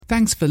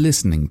Thanks for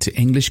listening to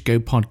English Go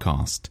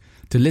Podcast.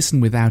 To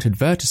listen without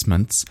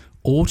advertisements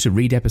or to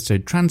read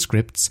episode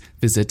transcripts,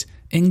 visit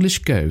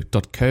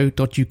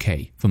englishgo.co.uk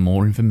for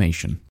more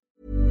information.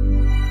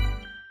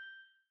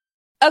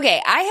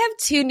 Okay, I have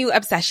two new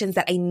obsessions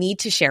that I need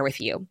to share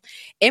with you.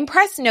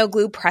 Impress No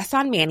Glue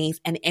Press-On Manis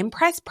and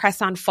Impress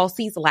Press-On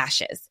Falsies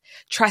Lashes.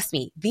 Trust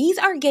me, these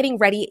are getting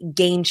ready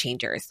game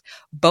changers.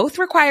 Both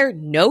require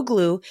no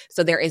glue,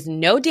 so there is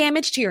no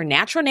damage to your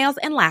natural nails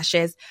and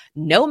lashes,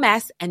 no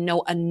mess, and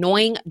no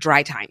annoying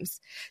dry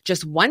times.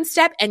 Just one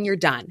step and you're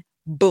done.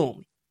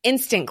 Boom.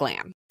 Instant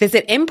glam.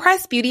 Visit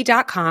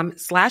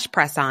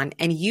impressbeauty.com/presson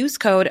and use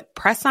code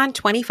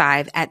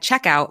PRESSON25 at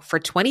checkout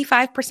for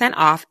 25%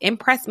 off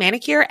Impress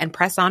Manicure and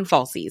Press-On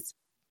Falsies.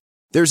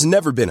 There's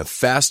never been a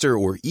faster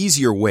or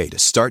easier way to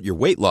start your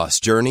weight loss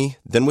journey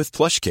than with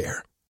PlushCare.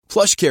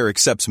 PlushCare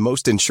accepts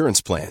most insurance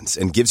plans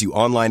and gives you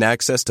online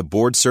access to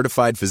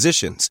board-certified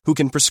physicians who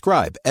can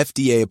prescribe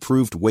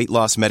FDA-approved weight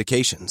loss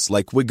medications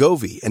like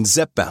Wegovy and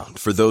Zepbound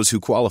for those who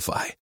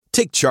qualify.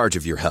 Take charge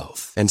of your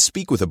health and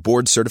speak with a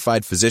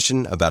board-certified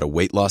physician about a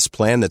weight loss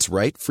plan that's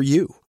right for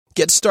you.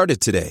 Get started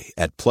today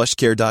at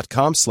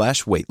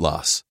plushcare.com/weight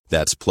loss.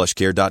 That's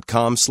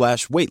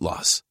plushcare.com/weight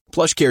loss.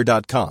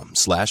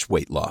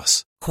 plushcare.com/weight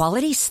loss.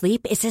 Quality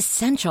sleep is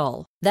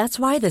essential. That's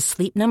why the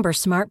Sleep Number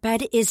Smart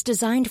Bed is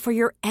designed for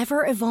your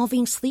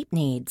ever-evolving sleep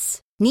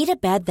needs. Need a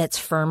bed that's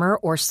firmer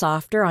or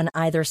softer on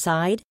either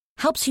side?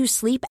 Helps you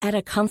sleep at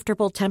a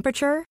comfortable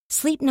temperature?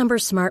 Sleep Number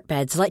Smart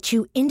Beds let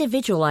you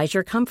individualize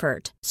your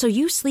comfort, so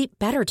you sleep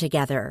better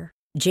together.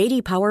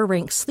 J.D. Power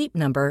ranks Sleep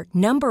Number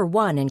number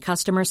 1 in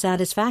customer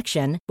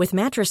satisfaction with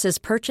mattresses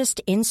purchased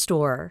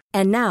in-store.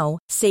 And now,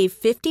 save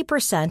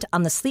 50%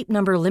 on the Sleep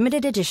Number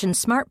Limited Edition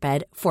Smart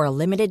Bed for a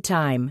limited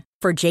time.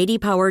 For J.D.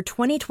 Power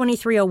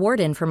 2023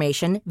 award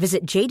information,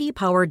 visit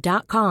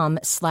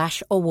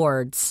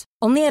jdpower.com/awards.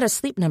 Only at a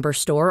Sleep Number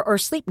store or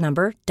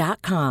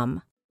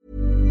sleepnumber.com.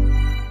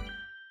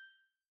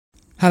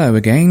 Hello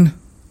again.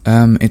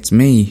 It's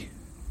me.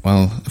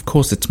 Well, of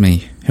course it's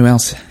me. Who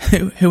else?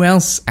 Who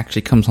else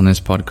actually comes on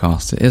this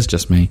podcast? It is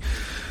just me.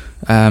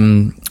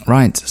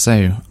 Right.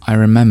 So I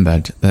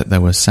remembered that there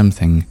was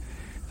something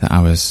that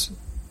I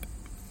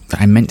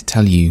meant to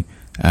tell you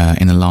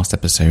in the last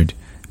episode,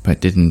 but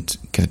didn't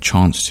get a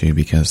chance to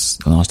because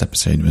the last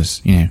episode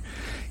was, it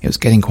was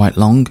getting quite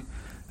long.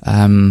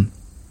 And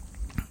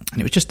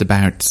it was just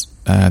about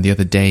the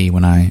other day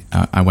when I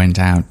went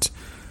out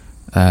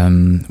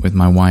with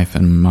my wife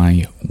and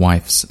my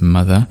wife's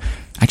mother.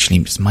 Actually,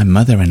 it's my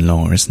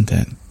mother-in-law, isn't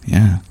it?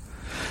 Yeah.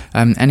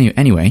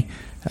 Anyway,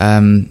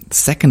 the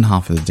second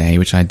half of the day,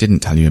 which I didn't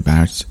tell you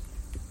about,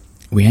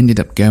 we ended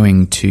up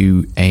going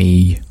to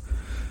a,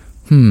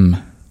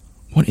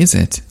 what is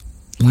it?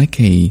 Like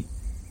a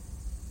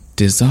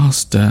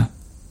disaster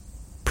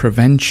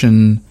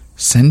prevention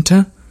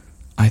center,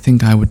 I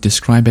think I would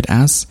describe it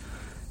as.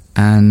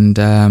 And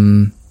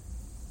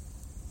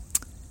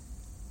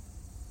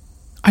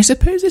I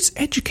suppose it's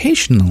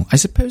educational. I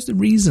suppose the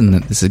reason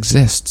that this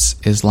exists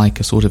is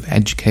like a sort of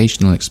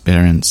educational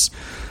experience.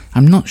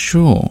 I'm not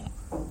sure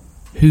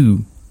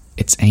who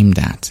it's aimed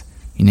at.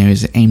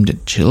 Is it aimed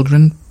at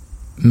children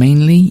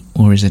mainly,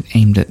 or is it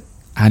aimed at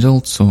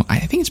adults? Or I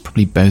think it's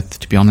probably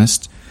both, to be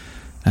honest,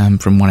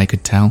 from what I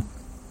could tell.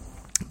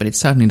 But it's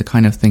certainly the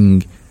kind of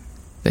thing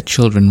that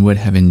children would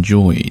have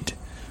enjoyed.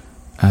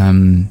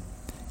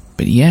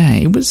 But yeah,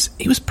 it was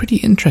pretty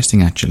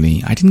interesting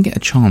actually. I didn't get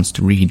a chance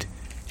to read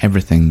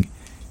everything,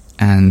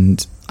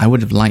 and I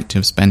would have liked to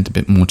have spent a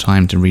bit more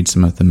time to read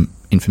some of the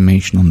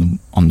information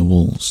on the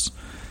walls.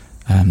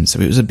 So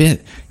it was a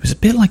bit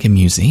like a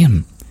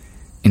museum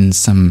in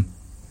some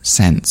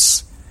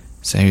sense.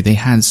 So they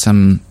had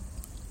some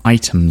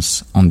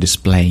items on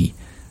display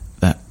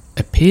that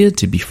appeared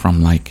to be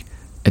from like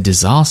a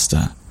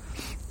disaster.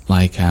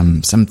 Like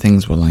some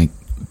things were like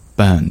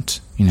burnt,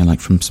 like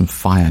from some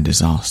fire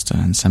disaster,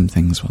 and some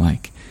things were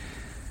like,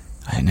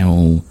 I don't know,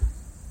 all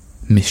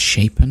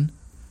misshapen.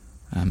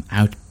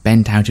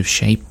 Bent out of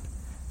shape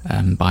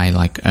by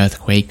like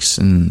earthquakes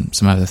and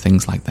some other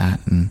things like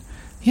that. And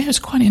yeah, it was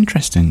quite an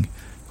interesting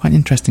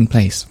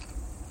place.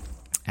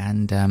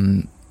 And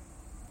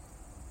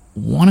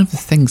one of the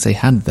things they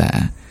had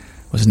there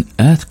was an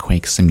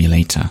earthquake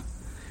simulator.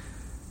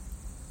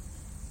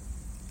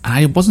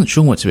 I wasn't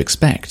sure what to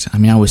expect. I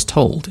mean, I was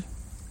told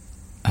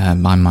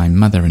by my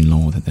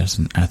mother-in-law that there's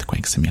an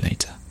earthquake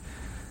simulator.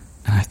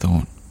 And I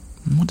thought,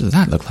 what does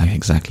that look like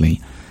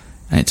exactly?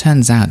 And it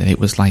turns out that it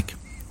was like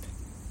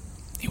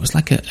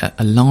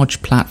a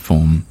large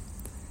platform.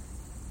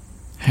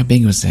 How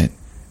big was it?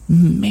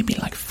 Maybe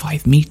like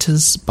 5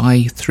 meters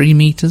by 3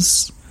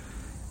 meters.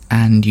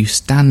 And you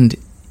stand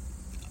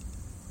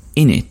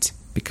in it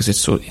because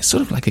it's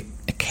sort of like a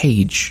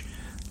cage.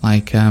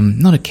 Like,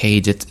 not a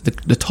cage,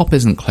 the top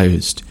isn't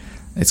closed.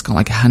 It's got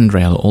like a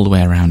handrail all the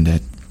way around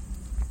it.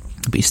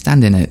 But you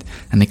stand in it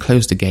and they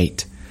close the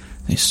gate.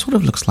 It sort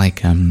of looks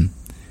like an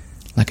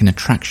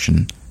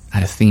attraction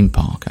at a theme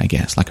park, I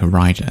guess, like a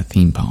ride at a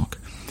theme park.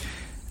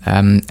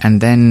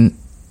 And then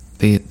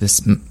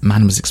this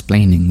man was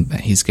explaining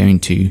that he's going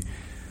to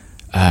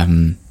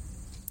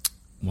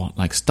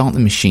start the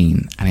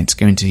machine, and it's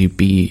going to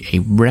be a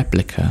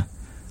replica.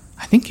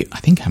 I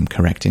think I'm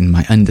correct in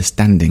my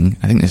understanding.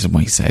 I think this is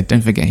what he said.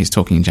 Don't forget he's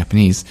talking in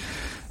Japanese.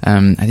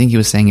 I think he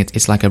was saying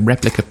it's like a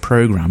replica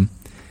program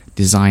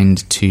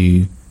designed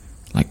to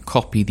like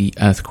copy the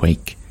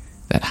earthquake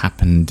that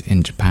happened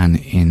in Japan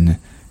in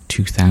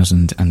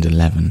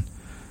 2011,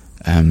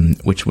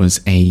 which was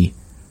a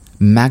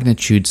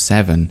magnitude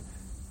 7.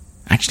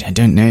 Actually, I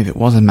don't know if it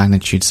was a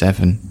magnitude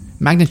 7.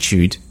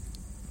 Magnitude,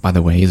 by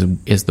the way,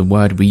 is the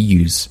word we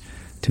use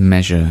to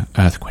measure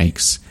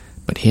earthquakes.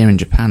 But here in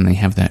Japan, they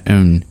have their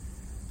own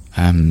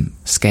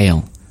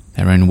scale,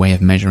 their own way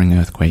of measuring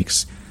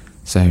earthquakes.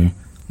 So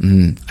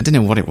I don't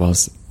know what it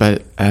was,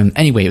 but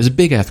anyway, it was a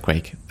big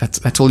earthquake.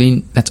 That's all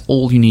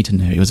you need to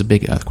know. It was a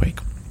big earthquake.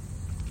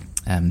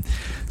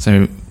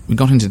 So we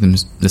got into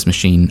this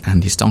machine,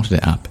 and he started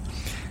it up,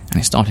 and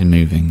it started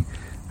moving,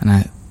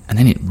 and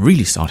then it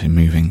really started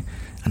moving,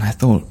 and I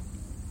thought,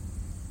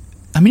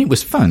 I mean, it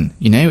was fun,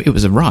 it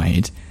was a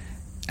ride,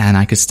 and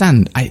I could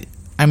stand. I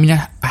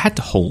had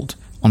to hold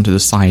onto the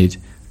side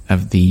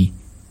of the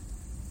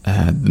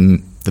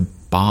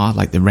bar,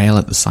 like the rail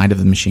at the side of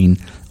the machine.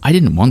 I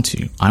didn't want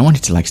to. I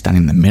wanted to stand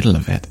in the middle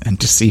of it and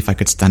just see if I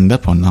could stand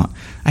up or not.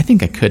 I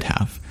think I could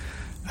have.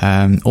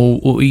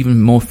 Or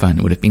even more fun,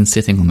 it would have been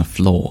sitting on the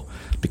floor,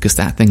 because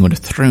that thing would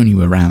have thrown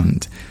you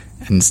around,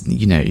 and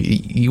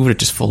you would have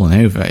just fallen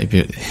over.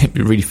 It'd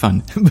be really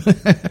fun.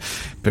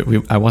 But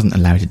I wasn't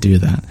allowed to do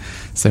that.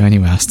 So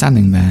anyway, I was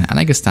standing there, and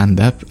I could stand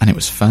up, and it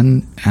was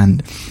fun.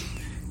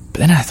 But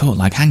then I thought,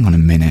 hang on a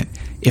minute.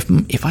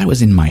 If I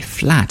was in my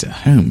flat at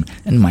home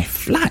and my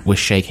flat was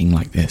shaking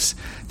like this,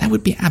 that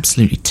would be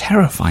absolutely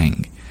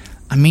terrifying.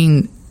 I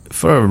mean,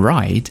 for a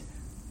ride,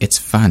 it's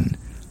fun,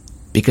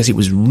 because it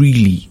was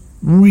really,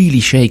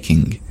 really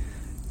shaking.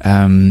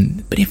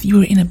 But if you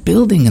were in a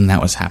building and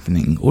that was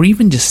happening, or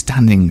even just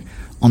standing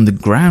on the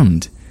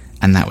ground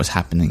and that was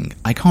happening,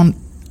 I can't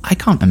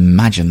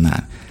imagine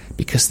that,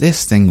 because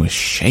this thing was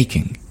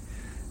shaking.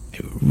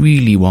 It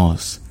really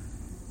was.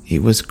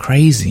 It was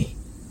crazy.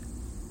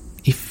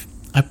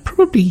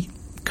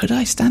 Could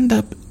I stand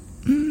up?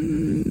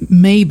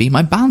 Maybe.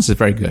 My balance is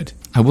very good,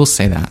 I will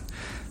say that.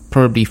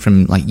 Probably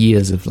from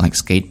years of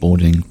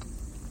skateboarding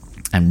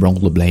and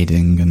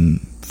rollerblading and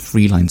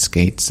freeline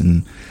skates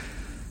and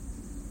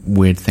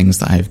weird things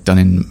that I've done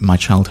in my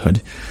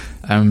childhood.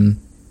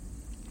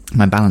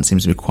 My balance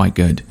seems to be quite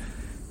good.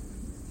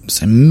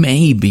 So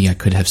maybe I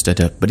could have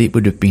stood up, but it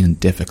would have been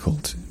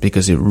difficult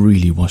because it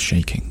really was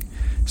shaking.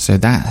 So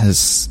that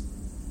has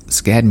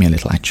scared me a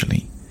little,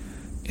 actually.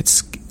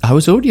 I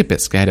was already a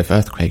bit scared of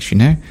earthquakes,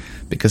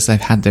 because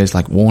I've had those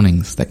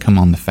warnings that come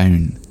on the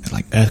phone. It's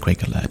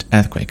earthquake alert,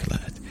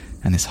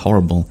 and this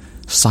horrible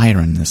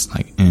siren, this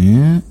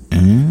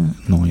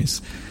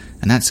noise,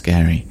 and that's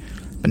scary.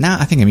 But now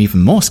I think I'm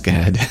even more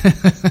scared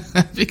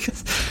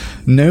because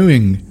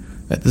knowing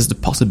that there's the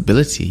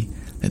possibility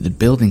that the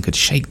building could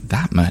shake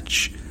that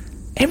much,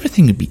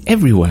 everything would be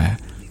everywhere,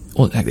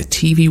 or the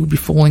TV would be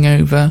falling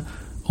over,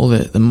 or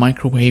the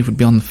microwave would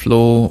be on the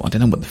floor. I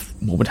don't know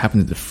what would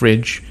happen to the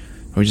fridge,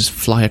 or just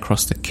fly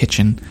across the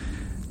kitchen.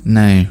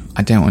 No,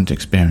 I don't want to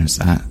experience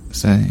that.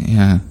 So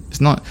yeah, it's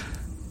not,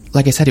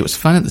 like I said, it was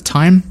fun at the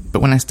time,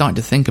 but when I started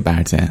to think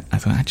about it, I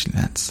thought, actually,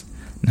 it's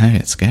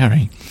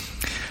scary.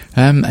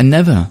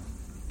 Another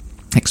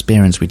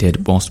experience we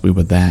did whilst we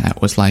were there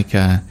was like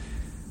an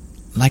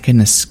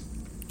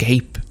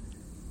escape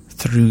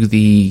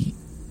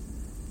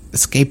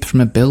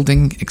from a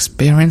building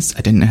experience.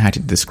 I didn't know how to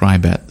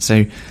describe it.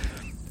 So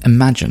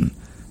imagine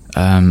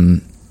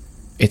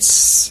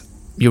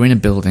you're in a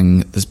building,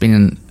 there's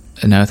been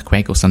an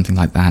earthquake or something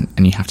like that,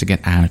 and you have to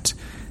get out,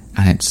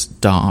 and it's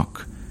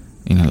dark,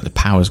 the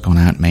power's gone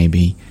out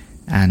maybe,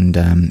 and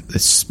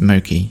it's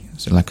smoky,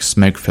 so a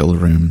smoke-filled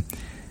room.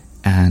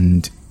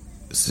 And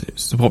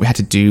so what we had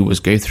to do was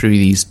go through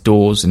these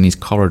doors and these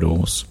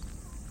corridors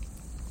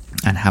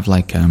and have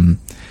a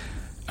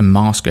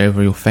mask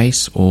over your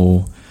face,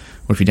 or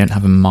if you don't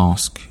have a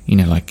mask,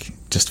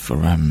 just for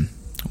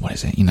what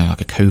is it,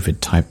 like a COVID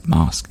type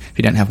mask. If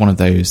you don't have one of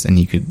those, then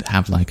you could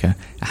have a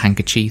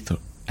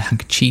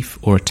handkerchief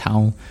or a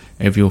towel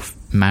over your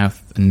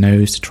mouth and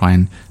nose to try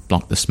and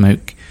block the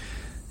smoke.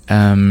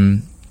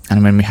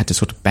 And when we had to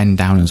sort of bend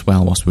down as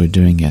well whilst we were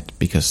doing it,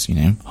 because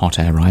hot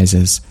air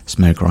rises,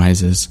 smoke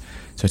rises,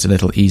 so it's a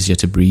little easier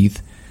to breathe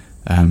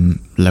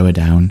lower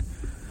down.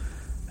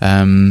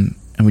 And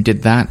we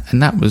did that,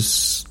 and that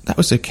was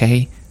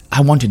okay.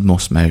 I wanted more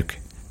smoke.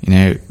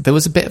 There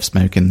was a bit of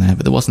smoke in there,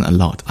 but there wasn't a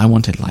lot. I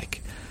wanted I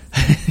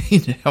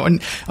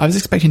was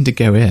expecting to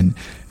go in,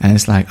 and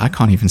it's I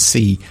can't even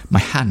see my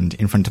hand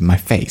in front of my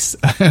face.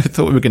 I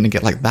thought we were going to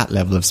get that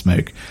level of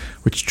smoke,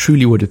 which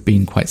truly would have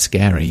been quite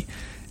scary.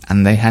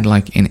 And they had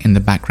in the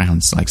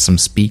backgrounds some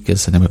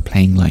speakers, and they were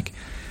playing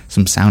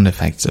some sound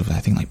effects of, I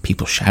think,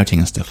 people shouting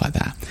and stuff like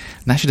that.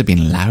 And that should have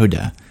been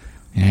louder.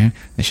 There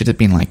should have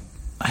been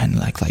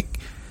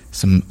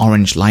some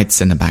orange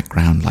lights in the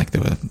background,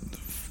 there were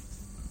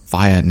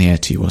fire near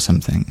to you or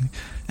something.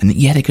 And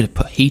yeah, they could have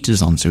put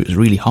heaters on, so it was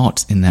really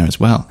hot in there as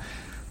well.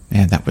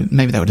 Yeah,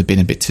 maybe that would have been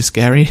a bit too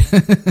scary.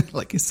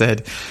 Like I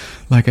said,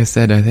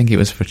 I think it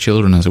was for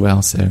children as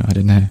well, so I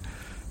don't know.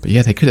 But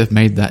yeah, they could have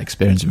made that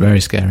experience very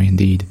scary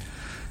indeed.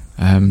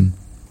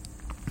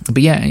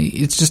 But yeah,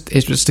 it's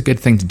just a good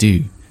thing to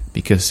do,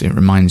 because it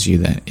reminds you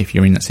that if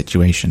you're in that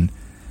situation,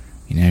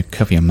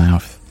 cover your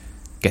mouth,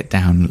 get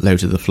down low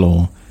to the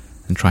floor,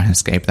 and try and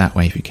escape that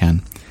way if you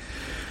can.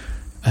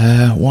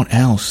 What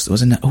else? There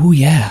was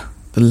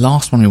the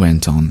last one we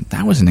went on.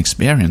 That was an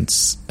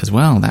experience as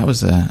well. That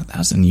was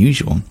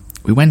unusual.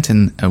 We went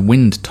in a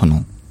wind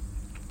tunnel,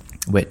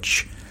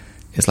 which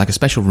is like a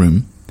special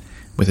room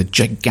with a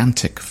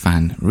gigantic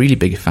fan, really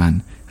big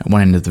fan at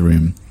one end of the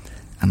room,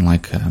 and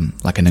like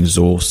an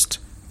exhaust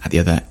at the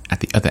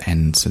other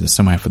end. So there's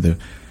somewhere for the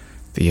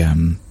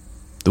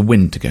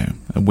wind to go,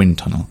 a wind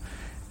tunnel,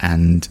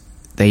 and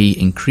they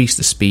increase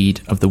the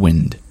speed of the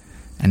wind,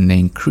 and they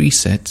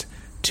increase it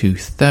to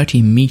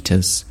 30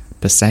 meters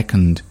per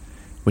second,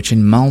 which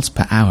in miles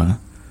per hour,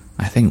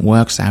 I think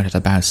works out at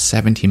about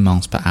 70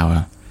 miles per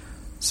hour.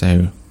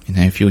 So,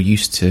 if you're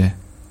used to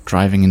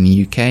driving in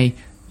the UK,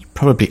 you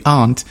probably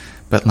aren't,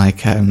 but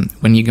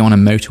when you go on a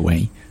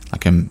motorway,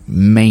 like a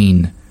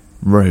main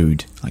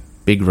road, like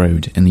big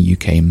road in the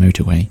UK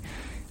motorway,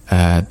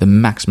 the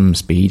maximum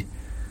speed,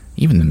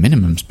 even the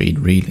minimum speed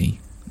really,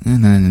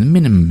 and then the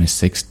minimum is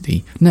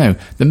 60. No,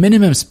 the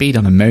minimum speed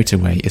on a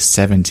motorway is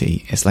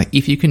 70. It's like,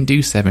 if you can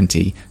do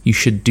 70, you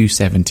should do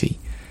 70.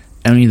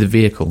 Only the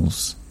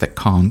vehicles that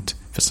can't,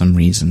 for some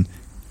reason,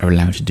 are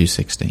allowed to do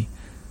 60.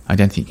 I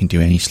don't think you can do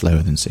any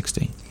slower than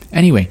 60.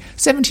 Anyway,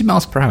 70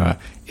 miles per hour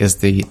is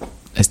the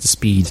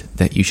speed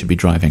that you should be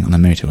driving on a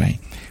motorway,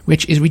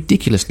 which is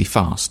ridiculously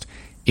fast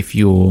if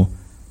you're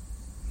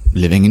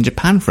living in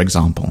Japan, for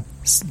example,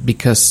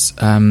 because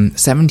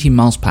 70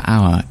 miles per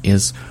hour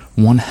is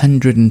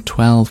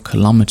 112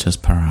 kilometers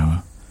per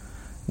hour,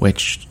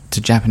 which to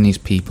Japanese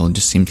people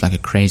just seems like a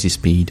crazy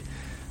speed.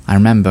 I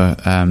remember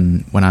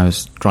when I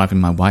was driving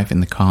my wife in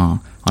the car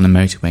on a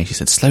motorway, she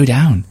said, "Slow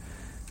down."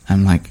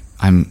 I'm like,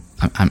 I'm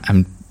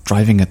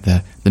driving at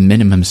the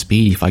minimum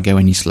speed. If I go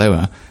any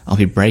slower, I'll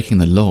be breaking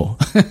the law.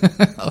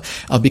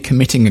 I'll be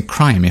committing a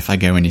crime if I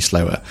go any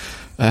slower.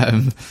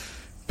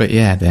 But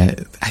yeah,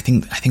 I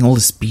think all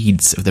the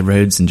speeds of the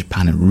roads in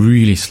Japan are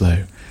really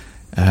slow.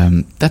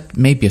 That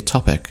may be a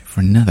topic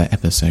for another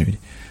episode.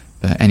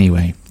 But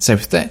anyway, so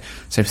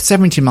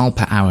 70 mile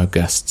per hour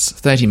gusts,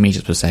 30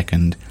 meters per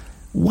second.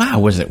 Wow,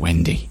 was it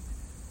windy.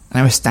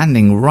 And I was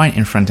standing right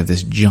in front of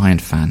this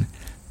giant fan,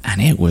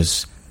 and it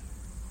was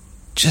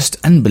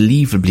just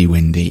unbelievably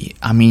windy.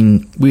 I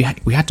mean, we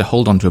had to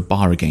hold on to a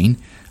bar again.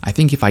 I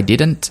think if I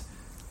didn't,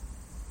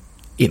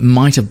 it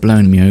might have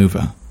blown me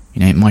over.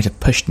 It might have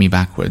pushed me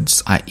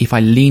backwards. If I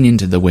lean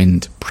into the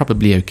wind,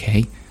 probably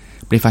okay.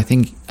 But I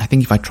think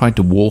if I tried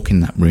to walk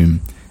in that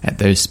room at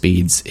those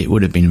speeds, it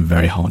would have been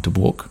very hard to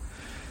walk.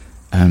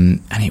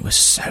 And it was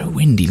so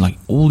windy, like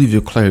all of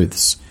your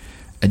clothes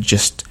are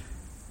just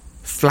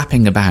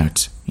flapping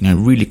about,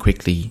 really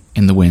quickly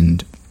in the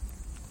wind.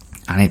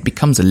 And it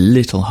becomes a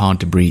little hard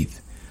to breathe.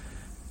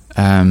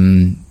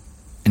 And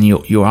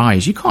your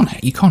eyes, you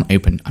can't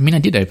open. I mean, I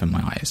did open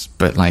my eyes,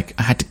 but I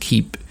had to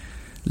keep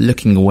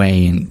looking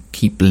away and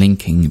keep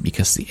blinking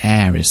because the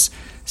air is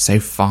so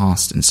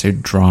fast and so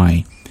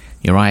dry.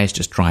 Your eyes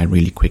just dry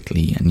really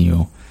quickly, and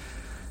your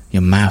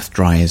mouth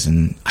dries,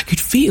 and I could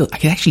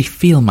actually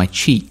feel my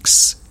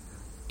cheeks.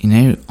 You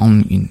know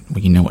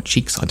what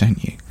cheeks are,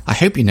 don't you? I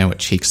hope you know what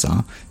cheeks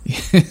are.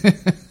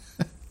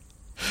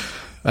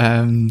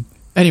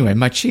 Anyway,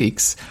 my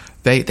cheeks,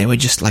 they were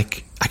just I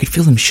could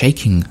feel them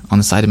shaking on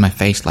the side of my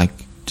face,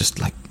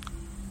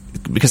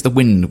 because the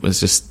wind was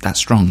just that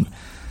strong.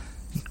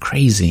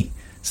 Crazy.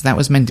 So that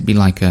was meant to be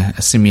like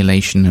a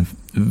simulation of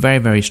very,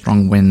 very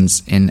strong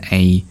winds in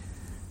a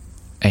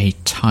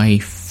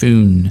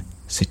typhoon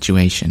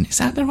situation. Is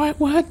that the right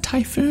word?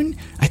 Typhoon?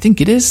 I think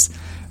it is.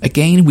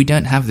 Again, we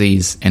don't have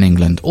these in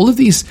England. All of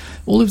these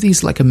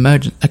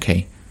emergent.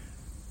 Okay,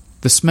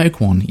 the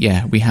smoke one.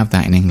 Yeah, we have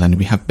that in England.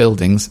 We have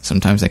buildings.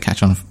 Sometimes they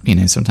catch on.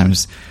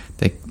 Sometimes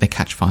they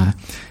catch fire.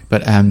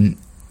 But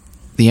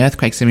the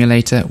earthquake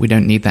simulator, we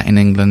don't need that in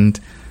England.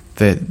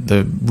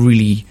 The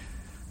really,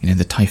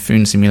 the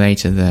typhoon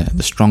simulator,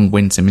 the strong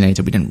wind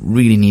simulator, we don't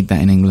really need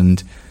that in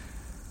England.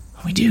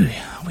 We do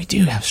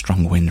have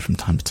strong wind from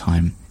time to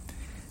time,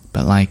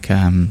 but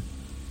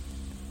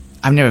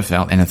I've never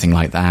felt anything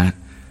like that.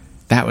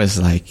 That was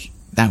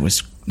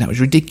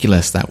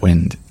ridiculous. That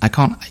wind. I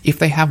can't. If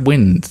they have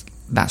wind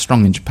that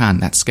strong in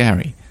Japan, that's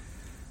scary.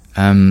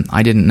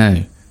 I didn't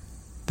know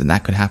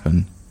that could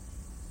happen.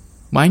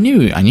 Well, I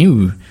knew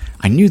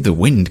the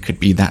wind could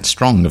be that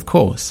strong. Of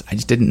course, I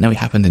just didn't know it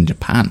happened in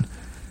Japan.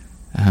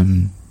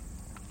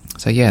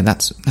 So yeah,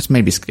 that's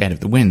made me scared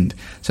of the wind.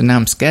 So now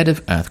I'm scared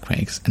of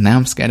earthquakes, and now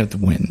I'm scared of the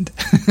wind.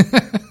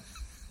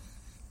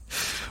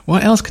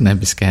 What else can I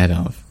be scared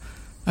of?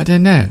 I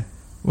don't know.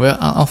 Well,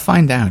 I'll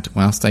find out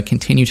whilst I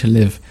continue to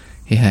live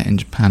here in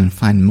Japan and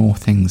find more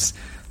things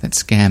that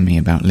scare me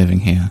about living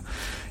here.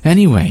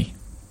 Anyway,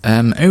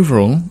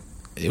 overall,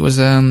 it was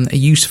a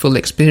useful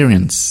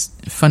experience.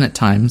 Fun at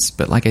times,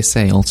 but like I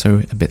say,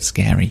 also a bit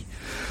scary.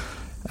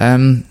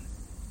 I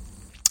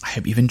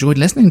hope you've enjoyed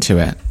listening to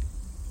it.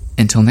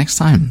 Until next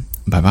time,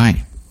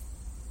 bye-bye.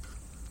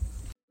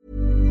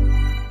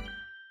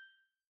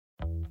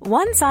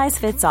 One size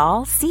fits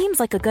all seems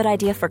like a good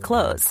idea for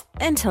clothes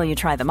until you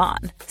try them on.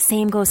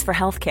 Same goes for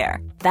healthcare.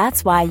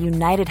 That's why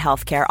United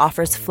Healthcare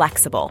offers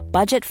flexible,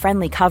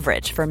 budget-friendly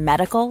coverage for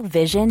medical,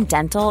 vision,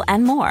 dental,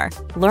 and more.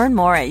 Learn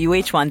more at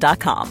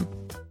uh1.com.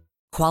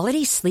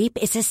 Quality sleep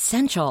is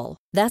essential.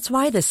 That's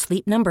why the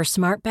Sleep Number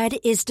Smart Bed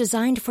is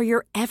designed for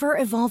your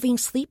ever-evolving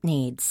sleep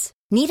needs.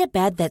 Need a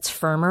bed that's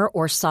firmer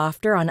or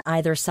softer on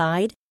either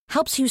side?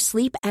 Helps you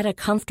sleep at a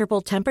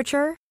comfortable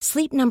temperature?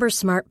 Sleep Number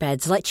Smart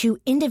Beds let you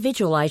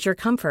individualize your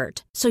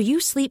comfort, so you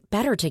sleep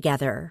better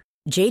together.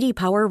 J.D.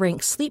 Power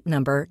ranks Sleep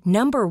Number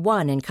number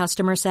 1 in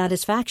customer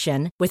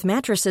satisfaction with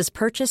mattresses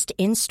purchased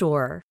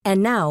in-store.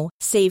 And now,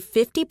 save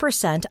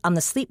 50% on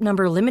the Sleep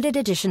Number Limited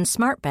Edition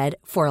Smart Bed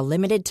for a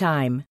limited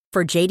time.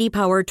 For J.D.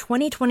 Power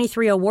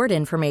 2023 award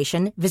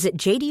information, visit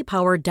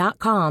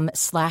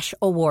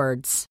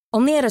jdpower.com/awards.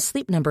 Only at a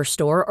Sleep Number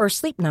store or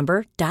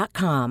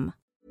sleepnumber.com.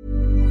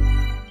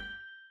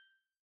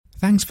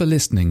 Thanks for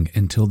listening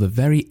until the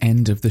very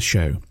end of the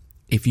show.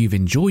 If you've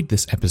enjoyed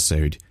this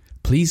episode,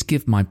 please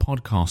give my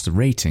podcast a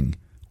rating,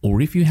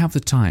 or if you have the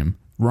time,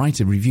 write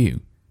a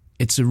review.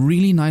 It's a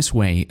really nice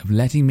way of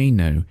letting me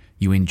know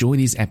you enjoy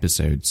these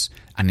episodes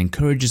and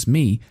encourages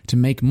me to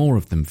make more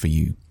of them for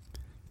you.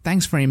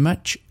 Thanks very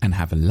much and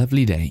have a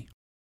lovely day.